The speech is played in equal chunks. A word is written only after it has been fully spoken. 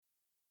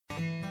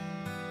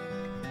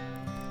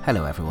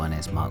Hello everyone,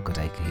 it's Mark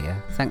Goodacre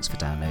here. Thanks for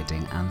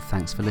downloading and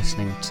thanks for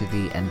listening to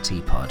the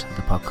NT Pod,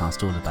 the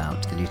podcast all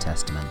about the New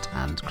Testament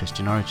and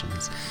Christian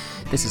origins.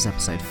 This is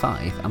episode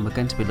 5 and we're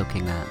going to be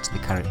looking at the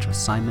character of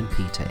Simon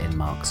Peter in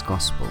Mark's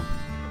Gospel.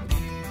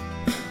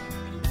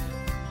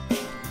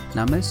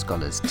 Now most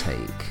scholars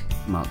take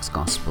Mark's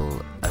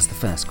Gospel as the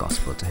first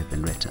Gospel to have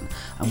been written,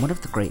 and one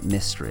of the great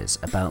mysteries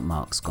about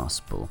Mark's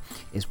Gospel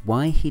is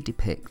why he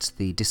depicts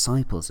the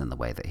disciples in the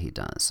way that he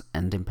does,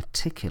 and in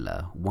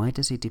particular, why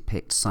does he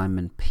depict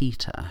Simon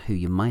Peter, who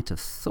you might have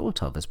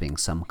thought of as being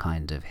some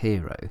kind of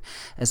hero,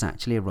 as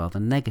actually a rather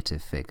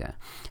negative figure.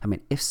 I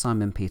mean, if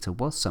Simon Peter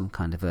was some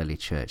kind of early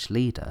church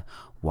leader,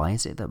 why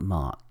is it that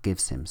Mark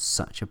gives him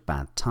such a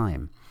bad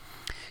time?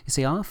 You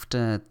see,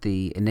 after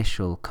the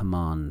initial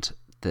command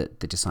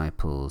that the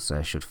disciples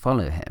should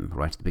follow him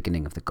right at the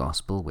beginning of the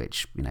gospel,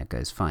 which,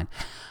 goes fine.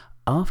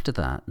 After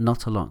that,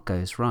 not a lot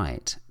goes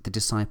right. The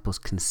disciples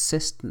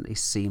consistently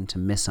seem to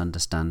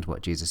misunderstand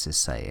what Jesus is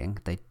saying.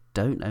 They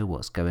don't know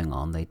what's going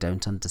on. They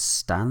don't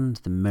understand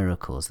the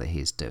miracles that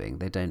he's doing.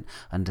 They don't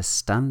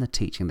understand the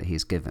teaching that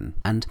he's given.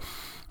 And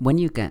when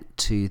you get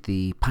to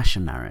the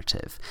Passion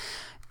narrative,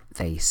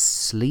 they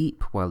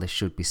sleep while they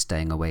should be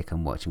staying awake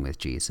and watching with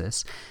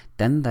Jesus.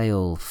 Then they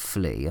all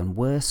flee, and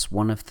worse,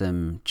 one of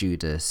them,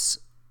 Judas,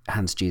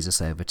 hands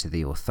Jesus over to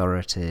the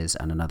authorities,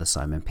 and another,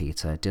 Simon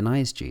Peter,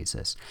 denies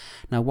Jesus.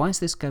 Now, why is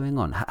this going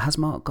on? Has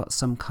Mark got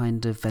some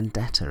kind of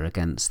vendetta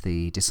against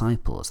the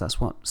disciples?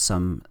 That's what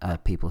some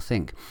people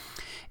think.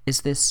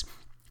 Is this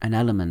an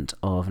element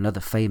of another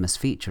famous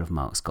feature of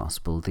Mark's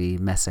Gospel, the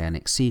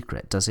Messianic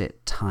secret? Does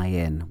it tie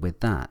in with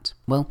that?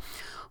 Well,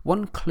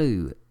 one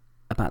clue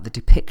about the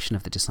depiction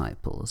of the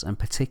disciples, and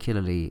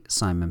particularly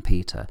Simon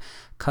Peter,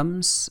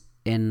 comes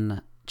in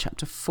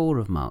chapter 4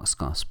 of Mark's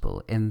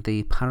Gospel, in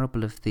the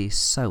parable of the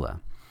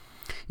sower.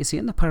 You see,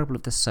 in the parable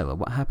of the sower,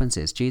 what happens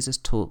is Jesus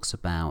talks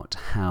about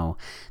how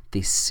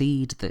the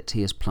seed that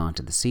he has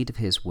planted, the seed of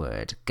his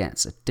word,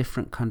 gets a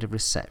different kind of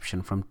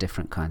reception from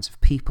different kinds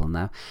of people.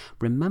 Now,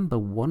 remember,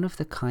 one of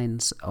the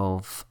kinds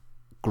of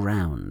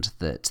ground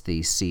that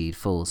the seed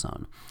falls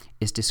on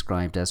is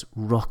described as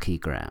rocky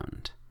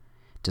ground.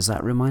 Does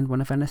that remind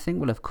one of anything?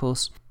 Well, of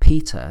course,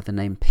 Peter, the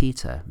name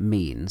Peter,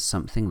 means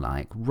something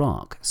like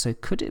rock. So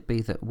could it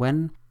be that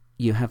when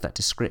you have that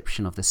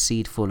description of the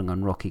seed falling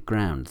on rocky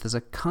ground, there's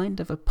a kind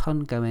of a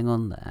pun going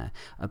on there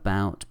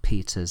about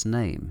Peter's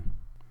name?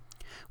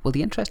 Well,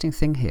 the interesting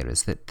thing here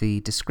is that the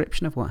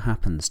description of what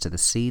happens to the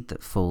seed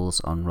that falls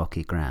on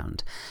rocky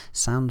ground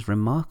sounds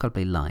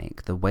remarkably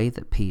like the way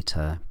that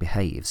Peter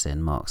behaves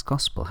in Mark's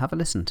Gospel. Have a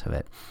listen to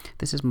it.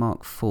 This is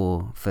Mark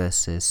 4,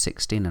 verses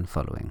 16 and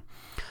following.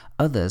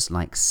 Others,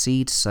 like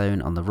seed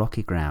sown on the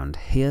rocky ground,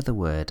 hear the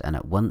word and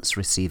at once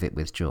receive it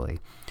with joy.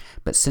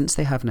 But since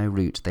they have no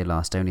root, they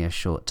last only a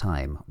short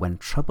time. When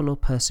trouble or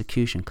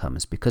persecution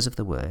comes because of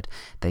the word,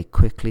 they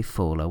quickly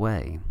fall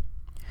away.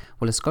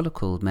 Well, a scholar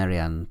called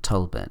Marianne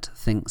Talbot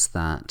thinks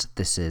that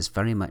this is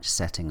very much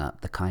setting up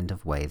the kind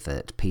of way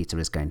that Peter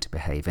is going to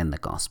behave in the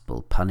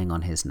Gospel, punning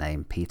on his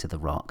name, Peter the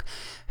Rock,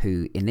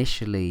 who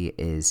initially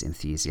is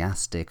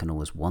enthusiastic and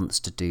always wants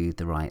to do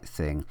the right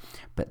thing,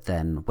 but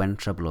then when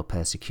trouble or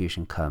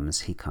persecution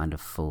comes, he kind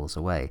of falls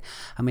away.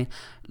 I mean,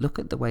 look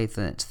at the way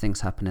that things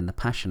happen in the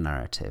Passion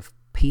narrative.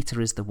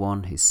 Peter is the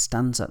one who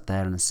stands up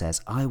there and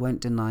says, I won't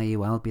deny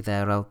you, I'll be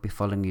there, I'll be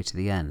following you to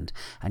the end.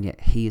 And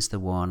yet he's the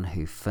one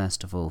who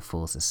first of all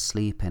falls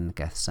asleep in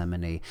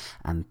Gethsemane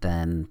and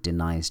then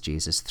denies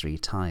Jesus 3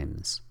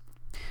 times.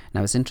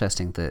 Now, it's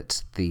interesting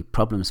that the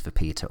problems for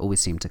Peter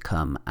always seem to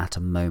come at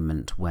a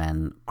moment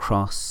when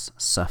cross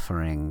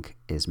suffering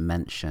is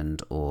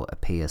mentioned or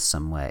appears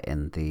somewhere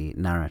in the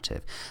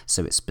narrative.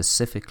 So it's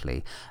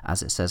specifically,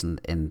 as it says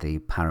in the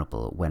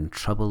parable, when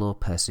trouble or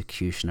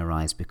persecution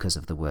arise because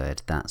of the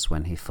word, that's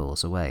when he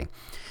falls away.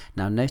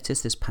 Now,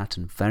 notice this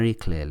pattern very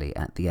clearly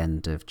at the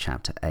end of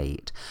chapter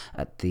 8,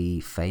 at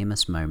the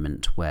famous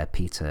moment where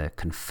Peter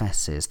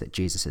confesses that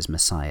Jesus is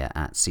Messiah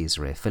at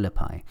Caesarea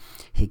Philippi.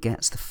 He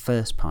gets the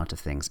first part of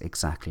things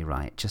exactly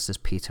right, just as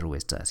Peter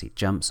always does. He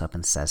jumps up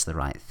and says the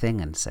right thing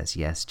and says,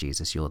 yes,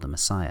 Jesus, you're the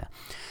Messiah.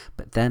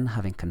 But then,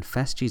 having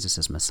confessed Jesus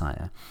as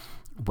Messiah,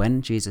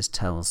 when Jesus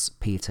tells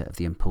Peter of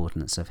the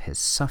importance of his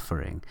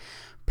suffering,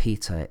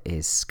 Peter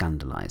is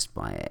scandalized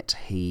by it.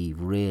 He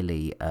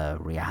really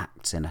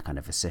reacts in a kind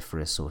of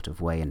vociferous sort of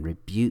way and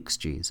rebukes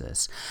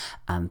Jesus.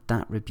 And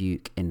that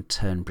rebuke in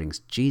turn brings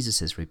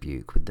Jesus'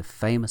 rebuke with the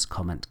famous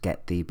comment,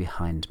 "Get thee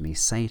behind me,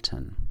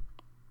 Satan."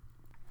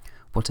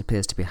 What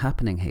appears to be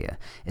happening here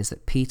is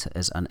that Peter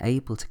is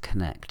unable to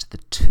connect the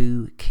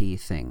two key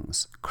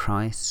things,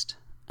 Christ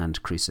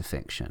and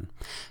crucifixion.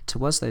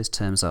 To us, those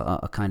terms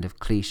are kind of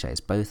cliches,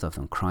 both of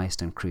them,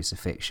 Christ and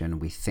crucifixion.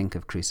 We think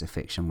of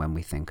crucifixion when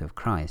we think of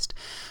Christ.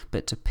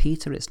 But to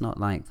Peter, it's not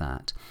like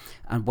that.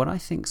 And what I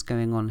think is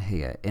going on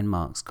here in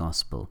Mark's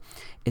Gospel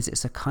is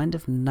it's a kind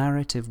of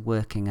narrative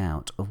working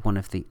out of one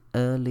of the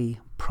early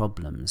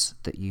problems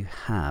that you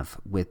have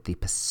with the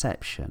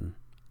perception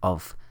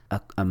of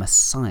a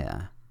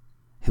Messiah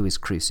who is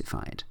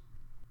crucified.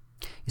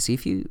 You see,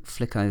 if you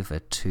flick over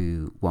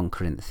to 1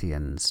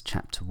 Corinthians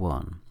chapter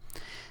 1,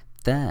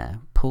 there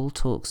Paul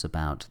talks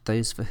about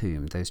those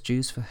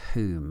Jews for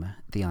whom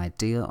the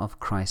idea of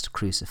Christ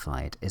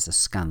crucified is a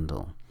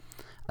scandal,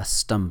 a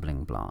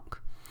stumbling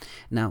block.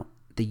 Now,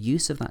 the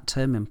use of that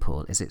term in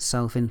Paul is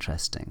itself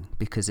interesting,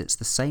 because it's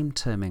the same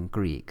term in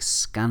Greek,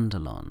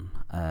 scandalon,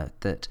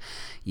 that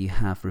you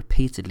have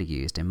repeatedly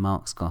used in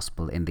Mark's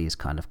Gospel in these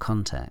kind of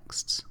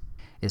contexts.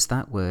 It's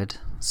that word,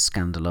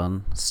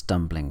 scandalon,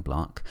 stumbling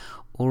block,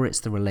 or it's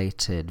the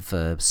related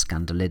verb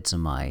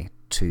scandalizomai,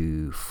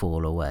 to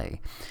fall away,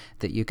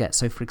 that you get.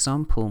 So, for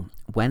example,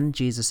 when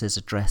Jesus is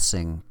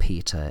addressing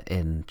Peter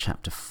in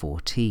chapter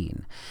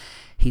 14,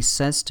 he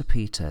says to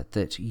Peter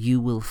that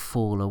you will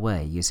fall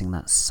away, using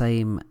that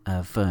same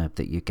verb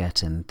that you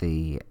get in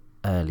the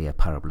earlier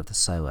parable of the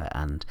sower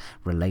and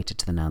related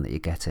to the noun that you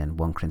get in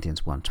 1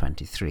 Corinthians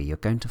 1:23. You're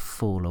going to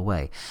fall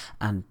away.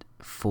 And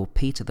for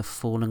Peter, the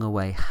falling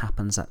away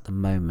happens at the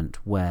moment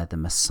where the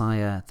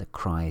Messiah, the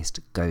Christ,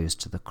 goes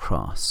to the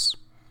cross.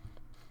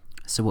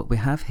 So what we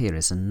have here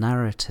is a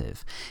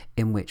narrative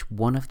in which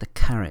one of the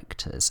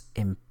characters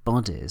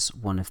embodies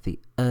one of the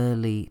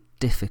early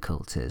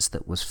difficulties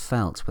that was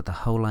felt with the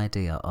whole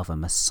idea of a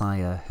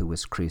Messiah who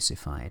was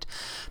crucified.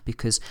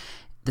 Because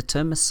the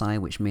term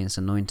Messiah, which means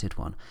anointed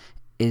one,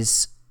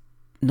 is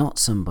not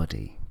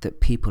somebody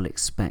that people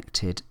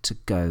expected to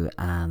go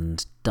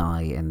and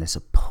die in this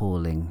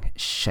appalling,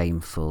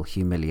 shameful,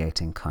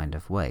 humiliating kind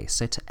of way.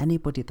 So to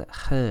anybody that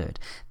heard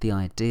the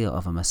idea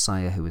of a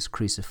Messiah who was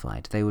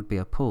crucified, they would be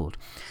appalled.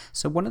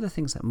 So one of the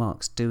things that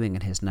Mark's doing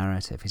in his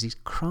narrative is he's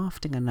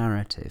crafting a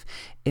narrative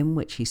in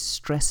which he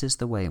stresses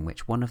the way in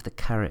which one of the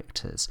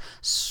characters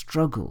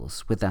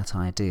struggles with that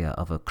idea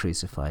of a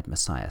crucified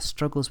Messiah,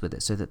 struggles with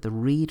it, so that the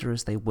reader,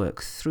 as they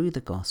work through the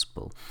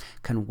gospel,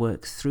 can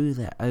work through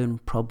their own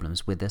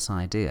problems with this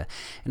idea.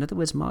 In other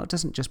words, Mark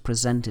doesn't just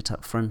present it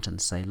up front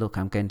and say, look,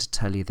 I'm going to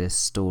tell you this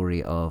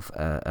story of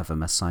a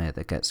Messiah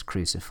that gets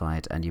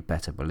crucified and you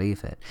better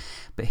believe it.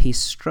 But he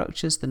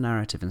structures the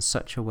narrative in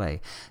such a way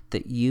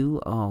that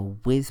you are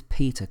with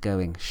Peter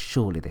going,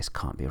 surely this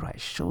can't be right,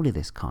 surely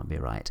this can't be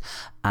right.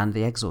 And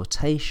the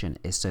exhortation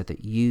is so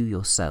that you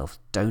yourself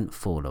don't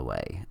fall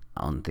away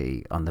on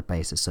the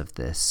basis of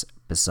this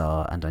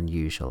bizarre and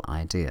unusual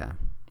idea.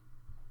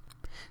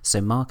 So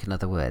Mark, in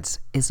other words,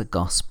 is a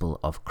gospel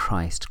of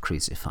Christ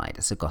crucified.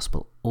 It's a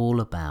gospel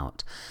all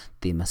about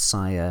the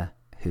Messiah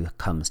who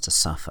comes to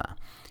suffer.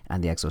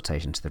 And the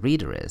exhortation to the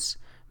reader is,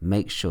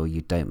 make sure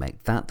you don't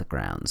make that the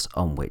grounds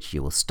on which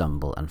you will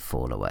stumble and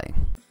fall away.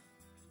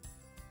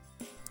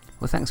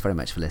 Well, thanks very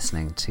much for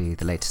listening to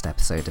the latest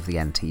episode of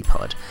the NT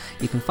Pod.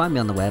 You can find me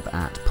on the web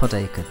at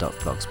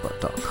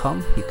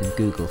podacre.blogspot.com. You can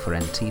Google for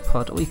NT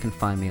Pod, or you can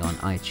find me on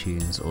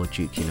iTunes or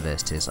Duke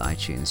University's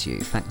iTunes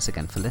U. Thanks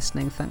again for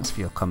listening. Thanks for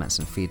your comments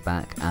and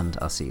feedback, and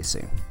I'll see you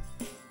soon.